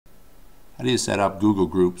How do you set up Google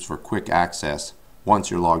Groups for quick access once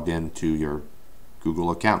you're logged into your Google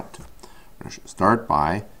account? We're going to start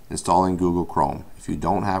by installing Google Chrome. If you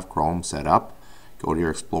don't have Chrome set up, go to your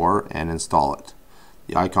Explorer and install it.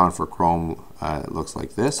 The icon for Chrome looks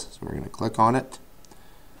like this, so we're going to click on it.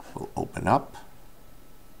 We'll open up.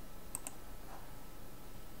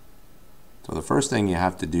 So the first thing you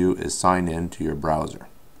have to do is sign in to your browser.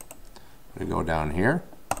 I'm going to go down here,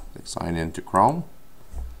 click sign in to Chrome,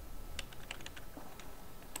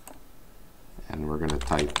 and we're going to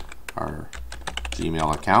type our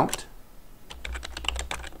Gmail account.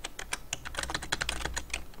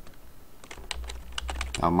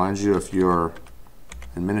 Now mind you, if your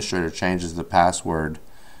administrator changes the password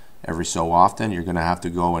every so often, you're going to have to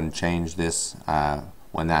go and change this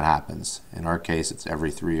when that happens. In our case, it's every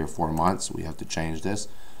 3 or 4 months we have to change this.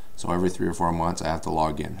 So every 3 or 4 months I have to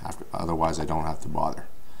log in. Otherwise I don't have to bother.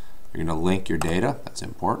 You're going to link your data. That's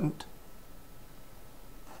important.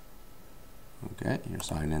 Okay, you're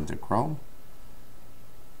signed into Chrome.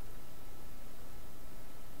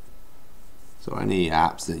 So any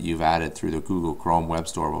apps that you've added through the Google Chrome Web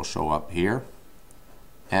Store will show up here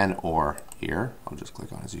and or here. I'll just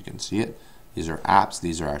click on it so you can see it. These are apps.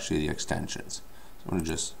 These are actually the extensions. So I'm going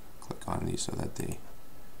to just click on these so that they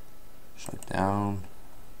shut down.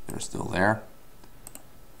 They're still there.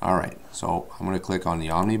 Alright, so I'm going to click on the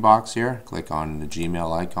Omnibox here. Click on the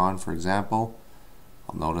Gmail icon, for example.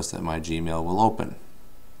 I'll notice that my Gmail will open.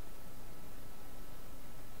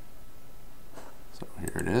 So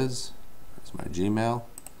here it is. There's my Gmail.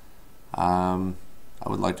 I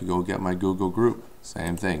would like to go get my Google group.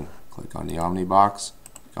 Same thing. Click on the Omnibox.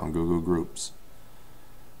 Click on Google Groups.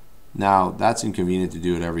 Now that's inconvenient to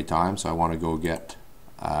do it every time, so I want to go get,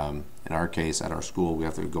 in our case at our school, we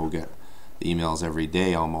have to go get the emails every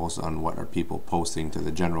day almost on what are people posting to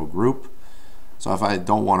the general group. So if I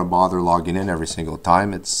don't want to bother logging in every single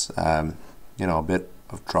time, it's you know, a bit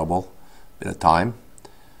of trouble, a bit of time.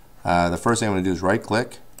 The first thing I'm going to do is right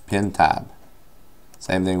click, pin tab.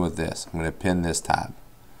 Same thing with this. I'm going to pin this tab.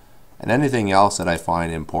 And anything else that I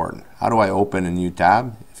find important. How do I open a new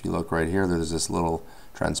tab? If you look right here, there's this little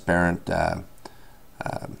transparent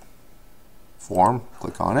form.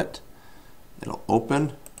 Click on it. It'll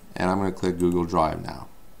open, and I'm going to click Google Drive now.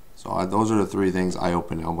 So those are the 3 things I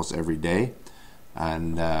open almost every day,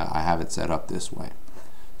 and I have it set up this way.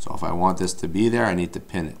 So if I want this to be there, I need to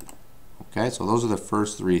pin it. Okay, so those are the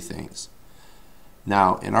first 3 things.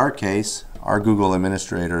 Now in our case, our Google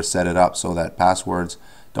administrator set it up so that passwords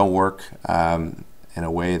don't work in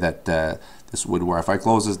a way that this would work. If I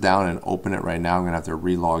close this down and open it right now, I'm going to have to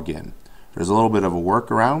re-log in. There's a little bit of a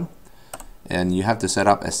workaround, and you have to set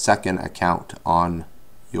up a second account on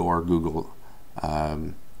your Google,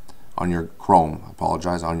 on your Chrome,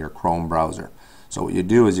 on your Chrome browser. So what you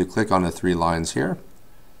do is you click on the 3 lines here,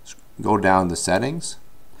 go down to settings,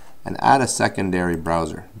 and add a secondary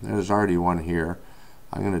browser. There's already one here.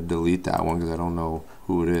 I'm going to delete that one because I don't know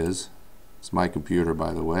who it is. It's my computer,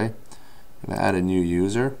 by the way. I'm going to add a new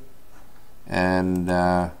user and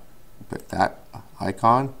pick that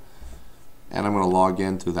icon, and I'm going to log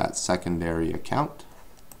into that secondary account.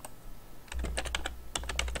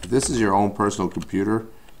 If this is your own personal computer,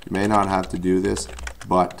 you may not have to do this,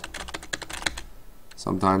 but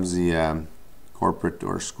sometimes the corporate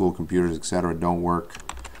or school computers, etc., don't work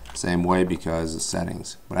the same way because of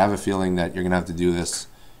settings. But I have a feeling that you're going to have to do this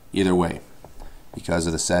either way because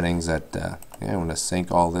of the settings that I'm going to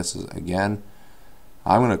sync all this again.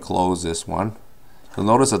 I'm going to close this one. You'll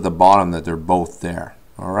notice at the bottom that they're both there.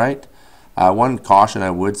 Alright. One caution I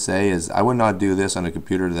would say is I would not do this on a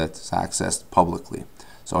computer that's accessed publicly.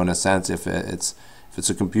 So in a sense, if it's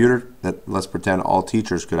a computer that, let's pretend, all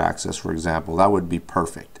teachers could access, for example, that would be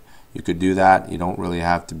perfect. You could do that. You don't really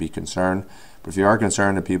have to be concerned. But if you are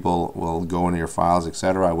concerned that people will go into your files,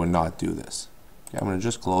 etc., I would not do this. Okay, I'm going to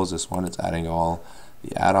just close this one. It's adding all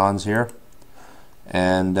the add-ons here.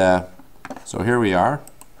 And so here we are.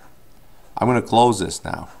 I'm going to close this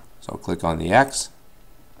now. So click on the X.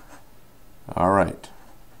 Alright.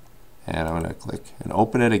 And I'm going to click and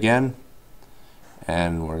open it again.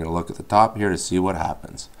 And we're going to look at the top here to see what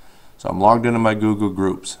happens. So I'm logged into my Google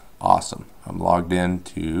Groups. Awesome. I'm logged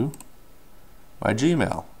into my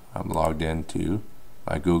Gmail. I'm logged into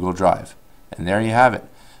my Google Drive. And there you have it.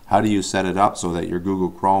 How do you set it up so that your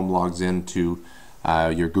Google Chrome logs into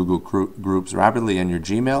your Google Groups rapidly in your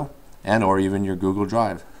Gmail and or even your Google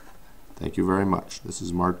Drive? Thank you very much. This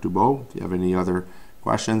is Mark Dubois. If you have any other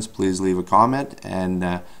questions, please leave a comment.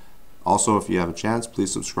 And also, if you have a chance,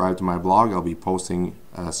 please subscribe to my blog. I'll be posting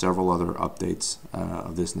several other updates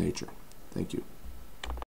of this nature. Thank you.